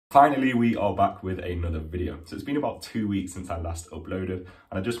Finally, we are back with another video. So it's been about 2 weeks since I last uploaded,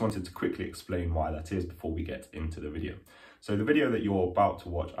 and I just wanted to quickly explain why that is before we get into the video. So the video that you're about to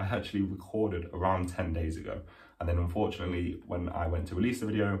watch, I actually recorded around 10 days ago. And then unfortunately, when I went to release the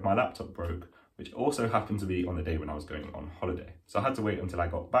video, my laptop broke, which also happened to be on the day when I was going on holiday. So I had to wait until I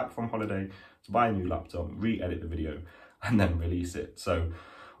got back from holiday to buy a new laptop, re-edit the video, and then release it. So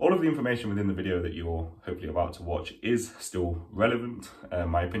all of the information within the video that you're hopefully about to watch is still relevant.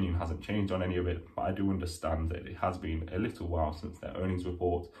 My opinion hasn't changed on any of it, but I do understand that it has been a little while since their earnings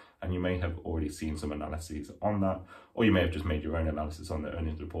report, and you may have already seen some analyses on that, or you may have just made your own analysis on the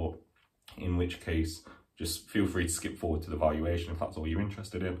earnings report, in which case just feel free to skip forward to the valuation if that's all you're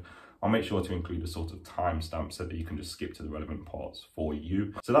interested in. I'll make sure to include a sort of timestamp so that you can just skip to the relevant parts for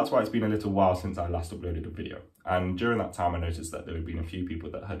you. So that's why it's been a little while since I last uploaded a video. And during that time, I noticed that there had been a few people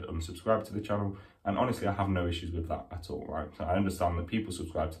that had unsubscribed to the channel. And honestly, I have no issues with that at all, right? So I understand that people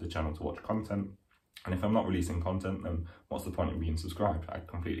subscribe to the channel to watch content. And if I'm not releasing content, then what's the point in being subscribed? I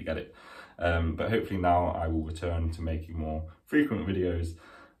completely get it. But hopefully now I will return to making more frequent videos.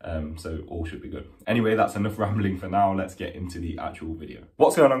 So all should be good. Anyway, that's enough rambling for now. Let's get into the actual video.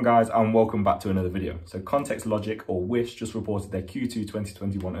 What's going on, guys, and welcome back to another video. So ContextLogic, or Wish, just reported their Q2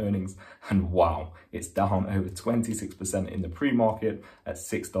 2021 earnings, and wow, it's down over 26% in the pre-market at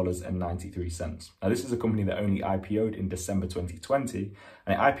 $6.93. Now, this is a company that only IPO'd in December 2020,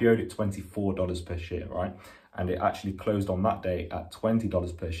 and it IPO'd at $24 per share, right? And it actually closed on that day at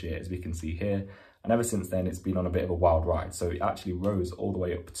 $20 per share, as we can see here. And ever since then, it's been on a bit of a wild ride. So it actually rose all the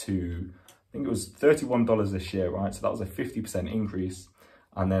way up to, I think it was $31 a share, right? So that was a 50% increase.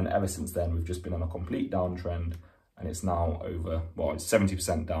 And then ever since then, we've just been on a complete downtrend. And it's now over, well, it's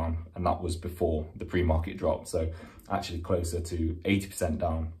 70% down. And that was before the pre-market drop. So actually closer to 80%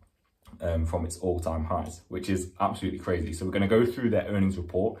 down from its all-time highs, which is absolutely crazy. So we're going to go through their earnings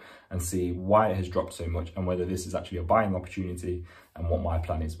report and see why it has dropped so much and whether this is actually a buying opportunity and what my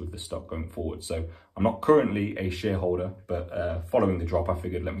plan is with the stock going forward. So I'm not currently a shareholder, but following the drop, I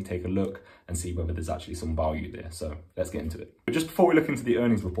figured let me take a look and see whether there's actually some value there. So let's get into it. But just before we look into the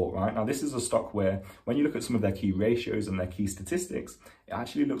earnings report, right, now this is a stock where when you look at some of their key ratios and their key statistics, it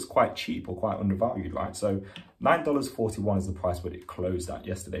actually looks quite cheap or quite undervalued, right? So $9.41 is the price that it closed at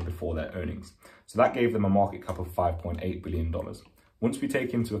yesterday before their earnings. So that gave them a market cap of $5.8 billion. Once we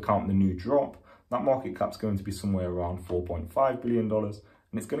take into account the new drop, that market cap's going to be somewhere around $4.5 billion, and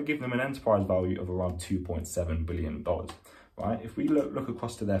it's going to give them an enterprise value of around $2.7 billion, right? If we look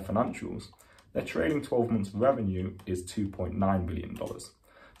across to their financials, their trailing 12 months revenue is $2.9 billion.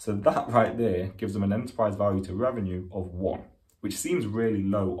 So that right there gives them an enterprise value to revenue of 1, which seems really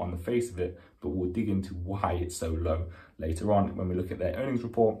low on the face of it, but we'll dig into why it's so low later on when we look at their earnings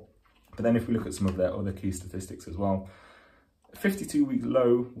report. But then if we look at some of their other key statistics as well, 52-week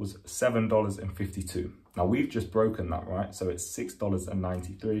low was $7.52. Now we've just broken that, right? So it's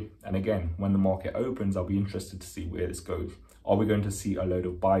 $6.93. And again, when the market opens, I'll be interested to see where this goes. Are we going to see a load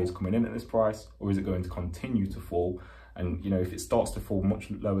of buyers coming in at this price, or is it going to continue to fall? And, you know, if it starts to fall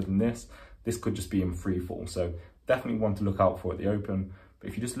much lower than this, this could just be in free fall. So definitely want to look out for at the open. But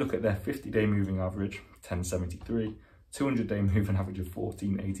if you just look at their 50-day moving average, 1073, 200-day moving average of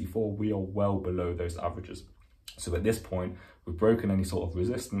 1484, we are well below those averages. So at this point, we've broken any sort of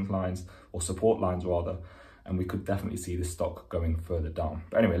resistance lines or support lines rather, and we could definitely see the stock going further down.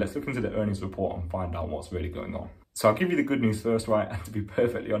 But anyway, let's look into the earnings report and find out what's really going on. So I'll give you the good news first, right? And to be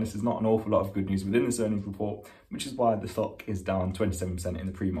perfectly honest, there's not an awful lot of good news within this earnings report, which is why the stock is down 27% in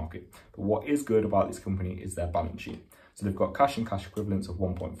the pre-market. But what is good about this company is their balance sheet. So they've got cash and cash equivalents of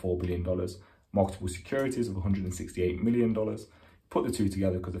 $1.4 billion, marketable securities of $168 million. Put the two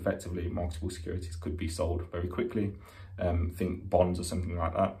together because effectively marketable securities could be sold very quickly. Think bonds or something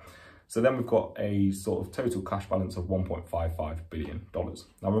like that. So then we've got a sort of total cash balance of $1.55 billion.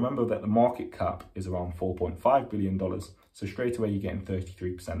 Now remember that the market cap is around $4.5 billion. So straight away you're getting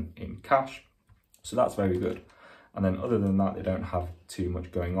 33% in cash. So that's very good. And then other than that, they don't have too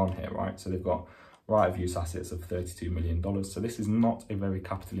much going on here, right? So they've got right of use assets of $32 million. So this is not a very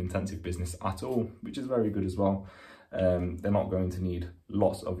capital intensive business at all, which is very good as well. They're not going to need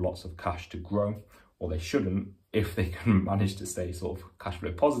lots of cash to grow, or they shouldn't if they can manage to stay sort of cash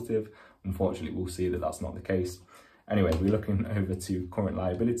flow positive. Unfortunately, we'll see that that's not the case. Anyway, we're looking over to current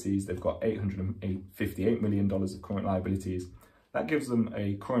liabilities. They've got $858 million of current liabilities. That gives them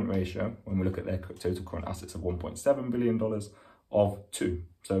a current ratio, when we look at their total current assets of $1.7 billion, of 2.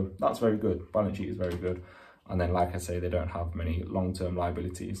 So that's very good. Balance sheet is very good. And then, like I say, they don't have many long-term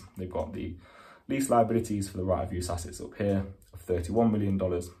liabilities. They've got the lease liabilities for the right of use assets up here of $31 million.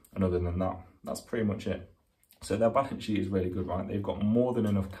 And other than that, that's pretty much it. So their balance sheet is really good, right? They've got more than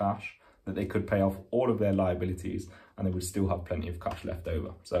enough cash that they could pay off all of their liabilities and they would still have plenty of cash left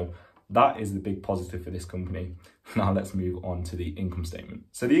over. So that is the big positive for this company. Now let's move on to the income statement.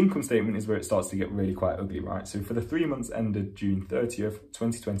 So the income statement is where it starts to get really quite ugly, right? So for the 3 months ended June 30th,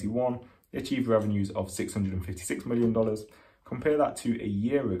 2021, they achieved revenues of $656 million. Compare that to a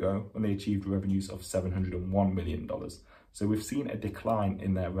year ago when they achieved revenues of $701 million. So we've seen a decline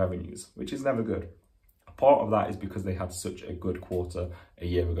in their revenues, which is never good. Part of that is because they had such a good quarter a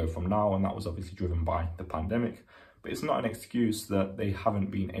year ago from now, and that was obviously driven by the pandemic. But it's not an excuse that they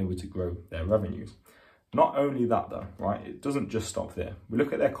haven't been able to grow their revenues. Not only that though, right, it doesn't just stop there. We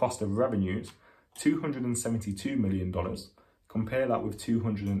look at their cost of revenues, $272 million. Compare that with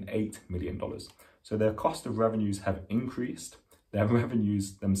 $208 million. So their cost of revenues have increased. Their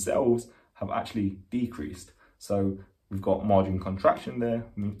revenues themselves have actually decreased. So we've got margin contraction there,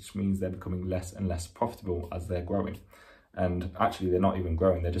 which means they're becoming less and less profitable as they're growing. And actually, they're not even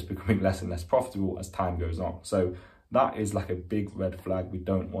growing. They're just becoming less and less profitable as time goes on. So that is like a big red flag. We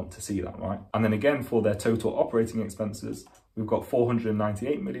don't want to see that, right? And then again, for their total operating expenses, we've got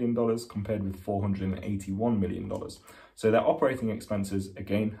 $498 million compared with $481 million. So their operating expenses,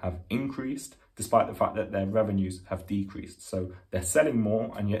 again, have increased despite the fact that their revenues have decreased. So they're selling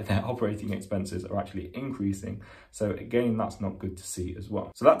more and yet their operating expenses are actually increasing. So again, that's not good to see as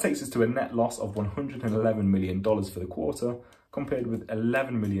well. So that takes us to a net loss of $111 million for the quarter, compared with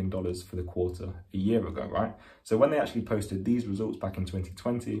 $11 million for the quarter a year ago, right? So when they actually posted these results back in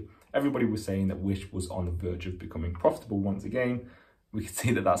 2020, everybody was saying that Wish was on the verge of becoming profitable once again. We can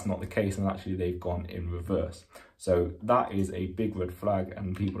see that that's not the case, and actually they've gone in reverse. So that is a big red flag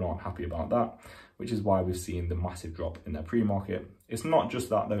and people aren't happy about that, which is why we've seen the massive drop in their pre-market. It's not just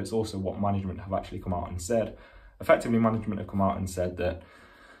that though, it's also what management have actually come out and said. Effectively, management have come out and said that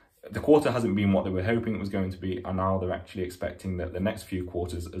the quarter hasn't been what they were hoping it was going to be, and now they're actually expecting that the next few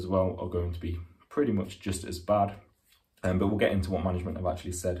quarters as well are going to be pretty much just as bad. But we'll get into what management have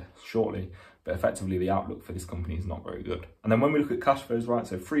actually said shortly. But effectively, the outlook for this company is not very good. And then when we look at cash flows, right,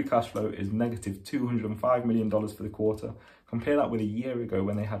 so free cash flow is negative $205 million for the quarter. Compare that with a year ago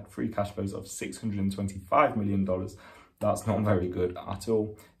when they had free cash flows of $625 million. That's not very good at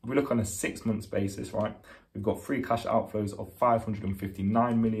all. If we look on a 6 months basis, right, we've got free cash outflows of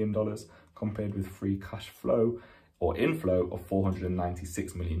 $559 million compared with free cash flow or inflow of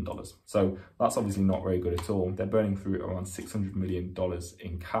 $496 million. So that's obviously not very good at all. They're burning through around $600 million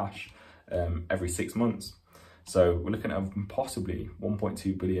in cash every 6 months. So we're looking at possibly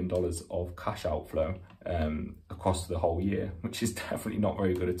 $1.2 billion of cash outflow across the whole year, which is definitely not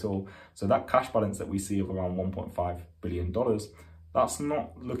very good at all. So that cash balance that we see of around $1.5 billion, that's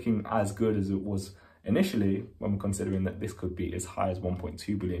not looking as good as it was initially when we're considering that this could be as high as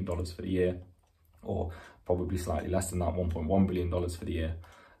 $1.2 billion for the year, or probably slightly less than that, $1.1 billion for the year.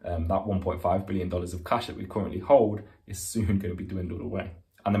 That $1.5 billion of cash that we currently hold is soon going to be dwindled away.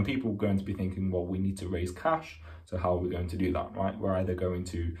 And then people are going to be thinking, well, we need to raise cash. So how are we going to do that, right? We're either going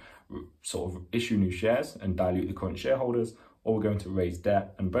to sort of issue new shares and dilute the current shareholders, or we're going to raise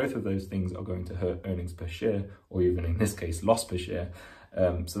debt. And both of those things are going to hurt earnings per share, or even in this case, loss per share.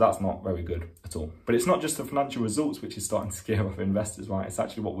 So that's not very good at all. But it's not just the financial results which is starting to scare off investors, right? It's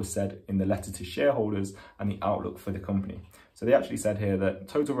actually what was said in the letter to shareholders and the outlook for the company. So they actually said here that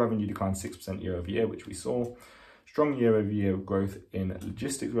total revenue declined 6% year over year, which we saw. Strong year-over-year growth in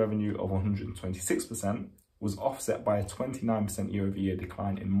logistics revenue of 126% was offset by a 29% year-over-year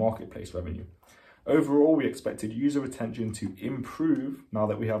decline in marketplace revenue. Overall, we expected user retention to improve now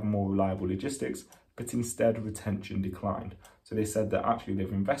that we have more reliable logistics, but instead retention declined. So they said that actually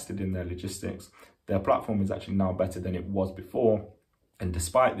they've invested in their logistics. Their platform is actually now better than it was before. And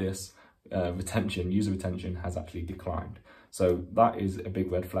despite this, user retention has actually declined. So that is a big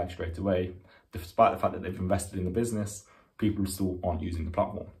red flag straight away. Despite the fact that they've invested in the business, people still aren't using the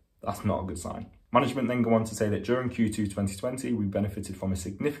platform. That's not a good sign. Management then go on to say that during Q2 2020, we benefited from a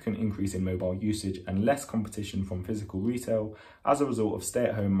significant increase in mobile usage and less competition from physical retail as a result of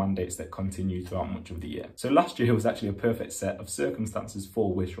stay-at-home mandates that continue throughout much of the year. So last year was actually a perfect set of circumstances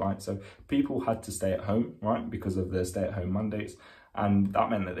for Wish, right? So people had to stay at home, right, because of the stay-at-home mandates. And that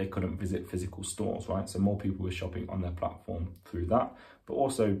meant that they couldn't visit physical stores, right? So more people were shopping on their platform through that. But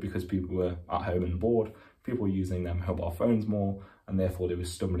also because people were at home and bored, people were using their mobile phones more, and therefore they were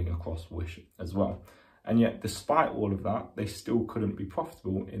stumbling across Wish as well. And yet, despite all of that, they still couldn't be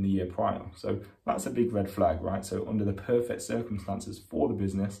profitable in the year prior. So that's a big red flag, right? So under the perfect circumstances for the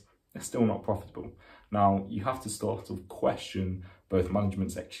business, they're still not profitable. Now, you have to sort of question both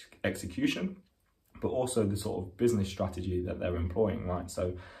management's execution, but also the sort of business strategy that they're employing, right?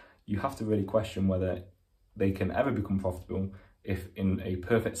 So you have to really question whether they can ever become profitable if in a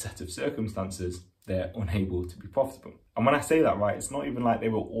perfect set of circumstances, they're unable to be profitable. And when I say that, right, it's not even like they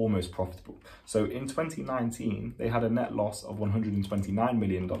were almost profitable. So in 2019, they had a net loss of $129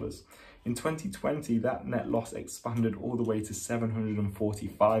 million. In 2020, that net loss expanded all the way to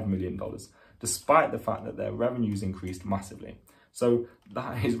 $745 million, despite the fact that their revenues increased massively. So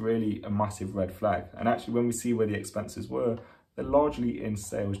that is really a massive red flag. And actually, when we see where the expenses were, they're largely in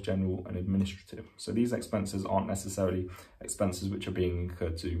sales, general and administrative. So these expenses aren't necessarily expenses which are being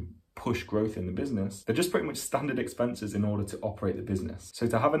incurred to push growth in the business. They're just pretty much standard expenses in order to operate the business. So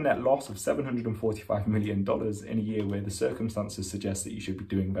to have a net loss of $745 million in a year where the circumstances suggest that you should be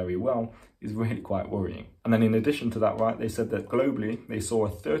doing very well is really quite worrying. And then in addition to that, right, they said that globally, they saw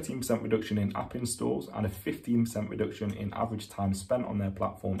a 13% reduction in app installs and a 15% reduction in average time spent on their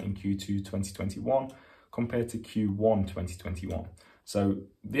platform in Q2 2021 compared to Q1 2021. So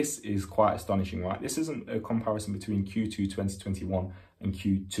this is quite astonishing, right? This isn't a comparison between Q2 2021 and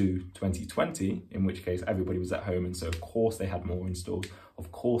Q2 2020, in which case everybody was at home and so of course they had more installs,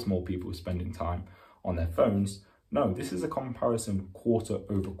 of course more people were spending time on their phones. No, this is a comparison quarter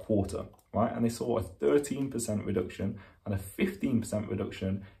over quarter, right? And they saw a 13% reduction and a 15%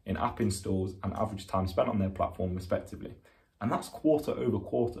 reduction in app installs and average time spent on their platform respectively. And that's quarter over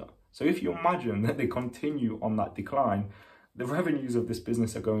quarter. So if you imagine that they continue on that decline, the revenues of this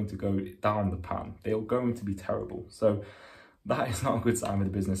business are going to go down the pan. They are going to be terrible. So that is not a good sign for the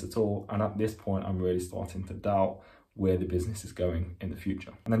business at all. And at this point, I'm really starting to doubt where the business is going in the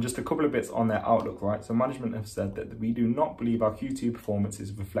future. And then just a couple of bits on their outlook, right? So management have said that we do not believe our Q2 performance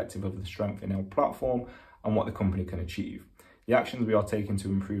is reflective of the strength in our platform and what the company can achieve. The actions we are taking to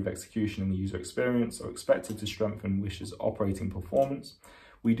improve execution and the user experience are expected to strengthen Wish's operating performance.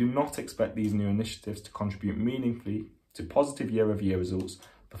 We do not expect these new initiatives to contribute meaningfully to positive year-over-year results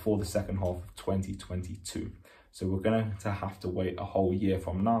before the second half of 2022. So we're going to have to wait a whole year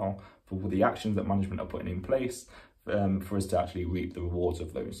from now for the actions that management are putting in place for us to actually reap the rewards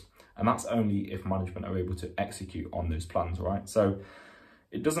of those. And that's only if management are able to execute on those plans, right? So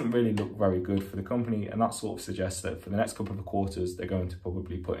it doesn't really look very good for the company, and that sort of suggests that for the next couple of quarters, they're going to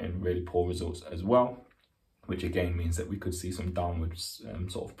probably put in really poor results as well, which again means that we could see some downwards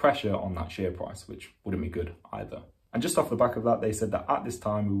sort of pressure on that share price, which wouldn't be good either. And just off the back of that, they said that at this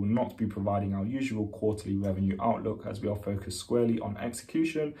time, we will not be providing our usual quarterly revenue outlook as we are focused squarely on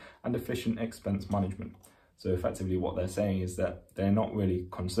execution and efficient expense management. So effectively what they're saying is that they're not really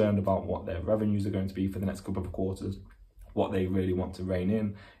concerned about what their revenues are going to be for the next couple of quarters. What they really want to rein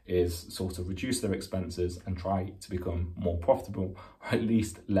in is sort of reduce their expenses and try to become more profitable, or at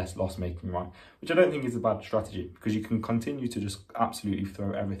least less loss making, right? Which I don't think is a bad strategy, because you can continue to just absolutely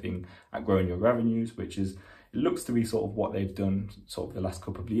throw everything at growing your revenues, which is, it looks to be sort of what they've done sort of the last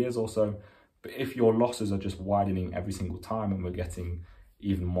couple of years or so. But if your losses are just widening every single time and we're getting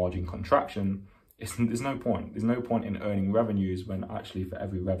even margin contraction, there's no point. There's no point in earning revenues when actually for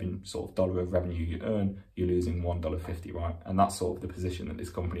every sort of dollar of revenue you earn, you're losing $1.50, right? And that's sort of the position that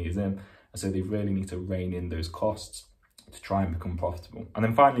this company is in. And so they really need to rein in those costs to try and become profitable. And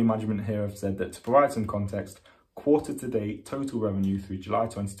then finally, management here have said that to provide some context, quarter to date total revenue through July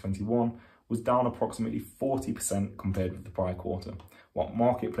 2021 was down approximately 40% compared with the prior quarter, while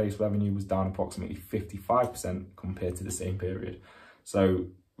marketplace revenue was down approximately 55% compared to the same period. So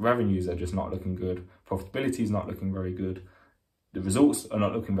revenues are just not looking good. Profitability is not looking very good. The results are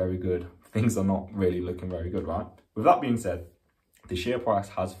not looking very good. Things are not really looking very good, right? With that being said, the share price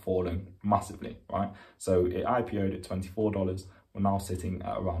has fallen massively, right? So it IPO'd at $24. We're now sitting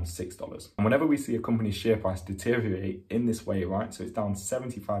at around $6. And whenever we see a company's share price deteriorate in this way, right? So it's down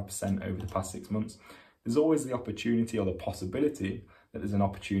 75% over the past 6 months. There's always the opportunity or the possibility that there's an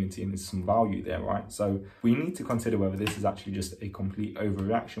opportunity and there's some value there, right? So we need to consider whether this is actually just a complete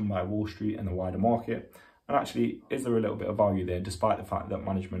overreaction by Wall Street and the wider market. And actually, is there a little bit of value there, despite the fact that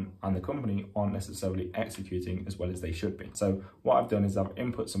management and the company aren't necessarily executing as well as they should be? So what I've done is I've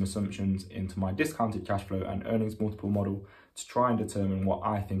input some assumptions into my discounted cash flow and earnings multiple model to try and determine what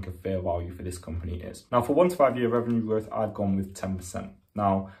I think a fair value for this company is. Now, for 1 to 5 year revenue growth, I've gone with 10%.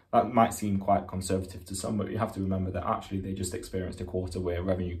 Now, that might seem quite conservative to some, but you have to remember that actually they just experienced a quarter where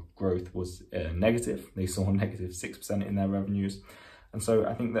revenue growth was negative. They saw negative 6% in their revenues. And so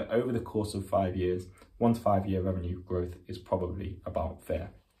I think that over the course of 5 years, 1 to 5 year revenue growth is probably about fair.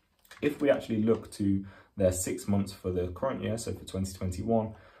 If we actually look to their 6 months for the current year, so for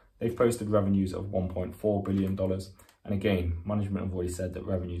 2021, they've posted revenues of $1.4 billion. And again, management have already said that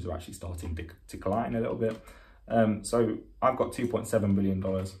revenues are actually starting to decline a little bit. So I've got $2.7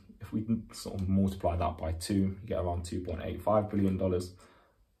 billion. If we can sort of multiply that by 2, you get around $2.85 billion.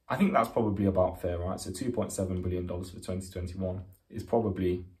 I think that's probably about fair, right? So $2.7 billion for 2021 is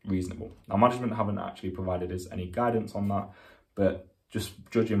probably reasonable. Now, management haven't actually provided us any guidance on that, but just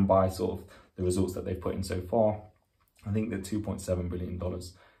judging by sort of the results that they've put in so far, I think that $2.7 billion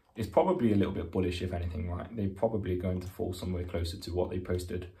is probably a little bit bullish, if anything, right? They're probably going to fall somewhere closer to what they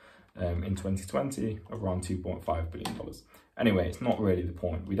posted in 2020, around $2.5 billion. Anyway, it's not really the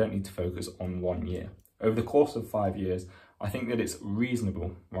point. We don't need to focus on 1 year. Over the course of 5 years, I think that it's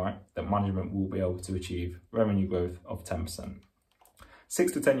reasonable, right, that management will be able to achieve revenue growth of 10%.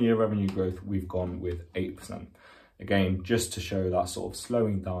 6 to 10 year revenue growth, we've gone with 8%. Again, just to show that sort of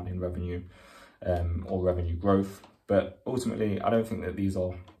slowing down in revenue or revenue growth. But ultimately, I don't think that these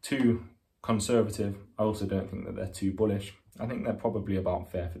are too conservative. I also don't think that they're too bullish. I think they're probably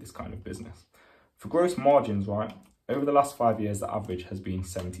about fair for this kind of business. For gross margins, right, over the last 5 years, the average has been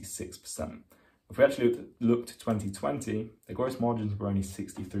 76%. If we actually look to 2020, the gross margins were only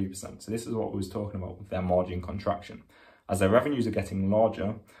 63%. So this is what we was talking about with their margin contraction. As their revenues are getting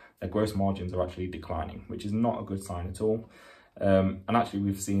larger, their gross margins are actually declining, which is not a good sign at all. And actually,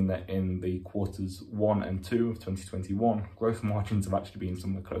 we've seen that in the quarters 1 and 2 of 2021, gross margins have actually been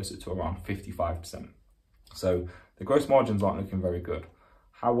somewhere closer to around 55%. So the gross margins aren't looking very good.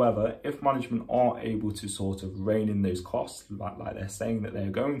 However, if management are able to sort of rein in those costs, like they're saying that they're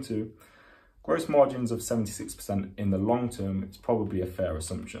going to, gross margins of 76% in the long term, it's probably a fair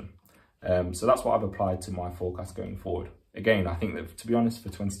assumption. So that's what I've applied to my forecast going forward. Again, I think that, to be honest, for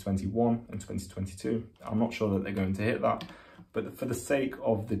 2021 and 2022, I'm not sure that they're going to hit that. But for the sake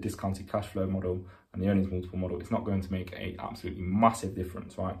of the discounted cash flow model and the earnings multiple model, it's not going to make an absolutely massive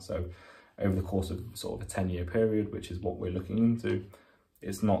difference, right? So over the course of sort of a 10-year period, which is what we're looking into,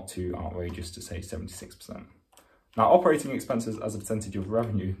 it's not too outrageous to say 76%. Now, operating expenses as a percentage of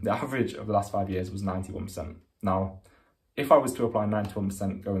revenue, the average of the last 5 years was 91%. Now, if I was to apply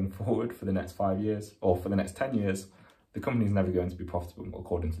 91% going forward for the next 5 years or for the next 10 years, the company is never going to be profitable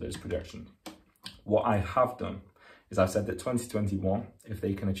according to those projections. What I have done is I've said that 2021, if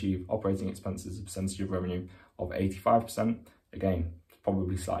they can achieve operating expenses as a percentage of revenue of 85%, again,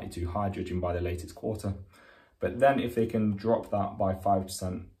 probably slightly too high judging by the latest quarter. But then if they can drop that by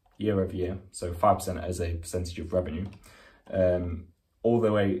 5% year over year, so 5% as a percentage of revenue, all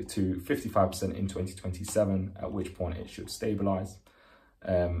the way to 55% in 2027, at which point it should stabilize.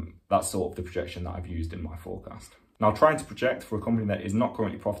 That's sort of the projection that I've used in my forecast. Now, trying to project for a company that is not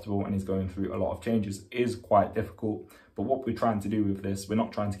currently profitable and is going through a lot of changes is quite difficult. But what we're trying to do with this, we're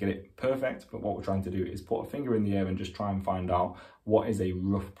not trying to get it perfect, but what we're trying to do is put a finger in the air and just try and find out what is a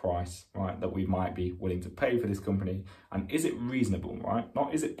rough price, right, that we might be willing to pay for this company. And is it reasonable, right?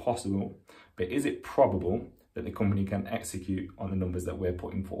 Not is it possible, but is it probable that the company can execute on the numbers that we're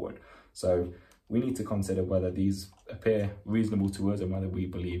putting forward? So we need to consider whether these appear reasonable to us and whether we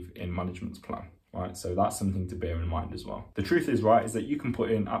believe in management's plan. Right, so that's something to bear in mind as well. The truth is, right, is that you can put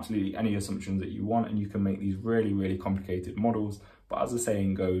in absolutely any assumptions that you want and you can make these really, really complicated models. But as the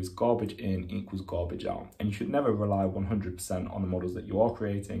saying goes, garbage in equals garbage out. And you should never rely 100% on the models that you are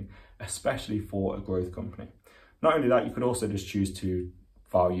creating, especially for a growth company. Not only that, you could also just choose to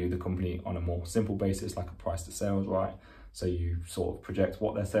value the company on a more simple basis, like a price to sales, right? So you sort of project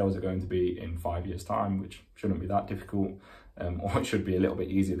what their sales are going to be in 5 years' time, which shouldn't be that difficult. Or it should be a little bit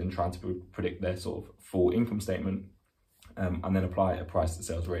easier than trying to predict their sort of full income statement, and then apply a price to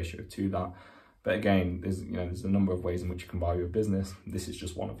sales ratio to that. But again, there's a number of ways in which you can value a business. This is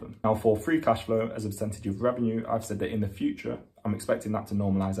just one of them. Now, for free cash flow as a percentage of revenue, I've said that in the future, I'm expecting that to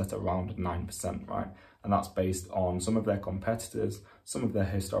normalize at around 9%, right? And that's based on some of their competitors, some of their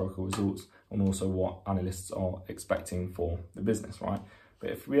historical results, and also what analysts are expecting for the business, right? But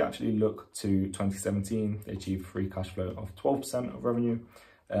if we actually look to 2017, they achieved free cash flow of 12% of revenue.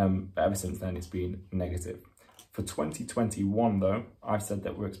 But ever since then, it's been negative. For 2021, though, I've said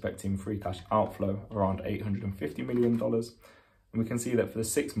that we're expecting free cash outflow around $850 million. And we can see that for the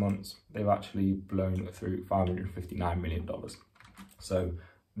 6 months, they've actually blown through $559 million. So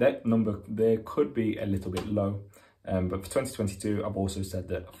that number there could be a little bit low. But for 2022, I've also said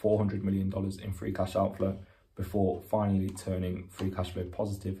that $400 million in free cash outflow before finally turning free cash flow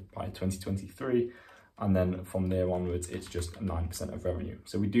positive by 2023. And then from there onwards, it's just 9% of revenue.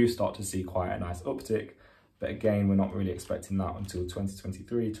 So we do start to see quite a nice uptick. But again, we're not really expecting that until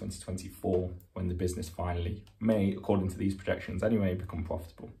 2023, 2024, when the business finally may, according to these projections anyway, become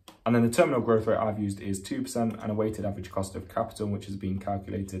profitable. And then the terminal growth rate I've used is 2% and a weighted average cost of capital, which has been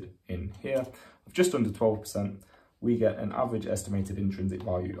calculated in here, of just under 12%. We get an average estimated intrinsic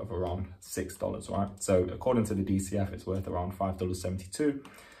value of around $6, right? So according to the DCF, it's worth around $5.72.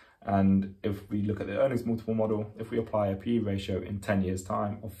 And if we look at the earnings multiple model, if we apply a PE ratio in 10 years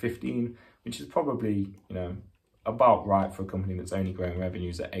time of 15, which is probably, you know, about right for a company that's only growing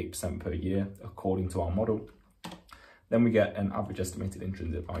revenues at 8% per year, according to our model, then we get an average estimated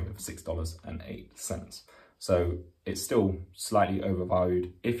intrinsic value of $6.08. So it's still slightly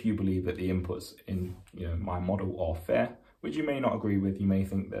overvalued if you believe that the inputs in, you know, my model are fair, which you may not agree with. You may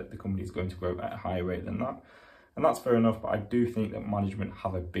think that the company is going to grow at a higher rate than that. And that's fair enough, but I do think that management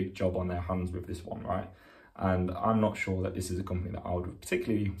have a big job on their hands with this one, right? And I'm not sure that this is a company that I would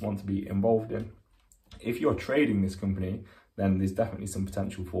particularly want to be involved in. If you're trading this company, then there's definitely some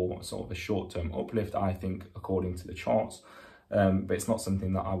potential for sort of a short-term uplift, I think, according to the charts. But it's not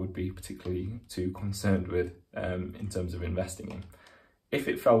something that I would be particularly too concerned with in terms of investing in. If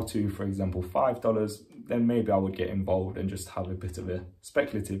it fell to, for example, $5, then maybe I would get involved and just have a bit of a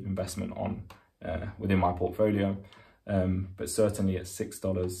speculative investment on within my portfolio. But certainly at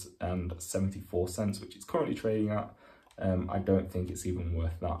 $6.74, which it's currently trading at, I don't think it's even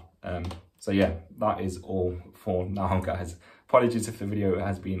worth that. So yeah, that is all for now, guys. Apologies if the video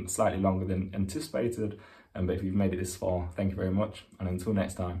has been slightly longer than anticipated, but if you've made it this far, thank you very much. And until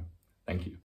next time, thank you.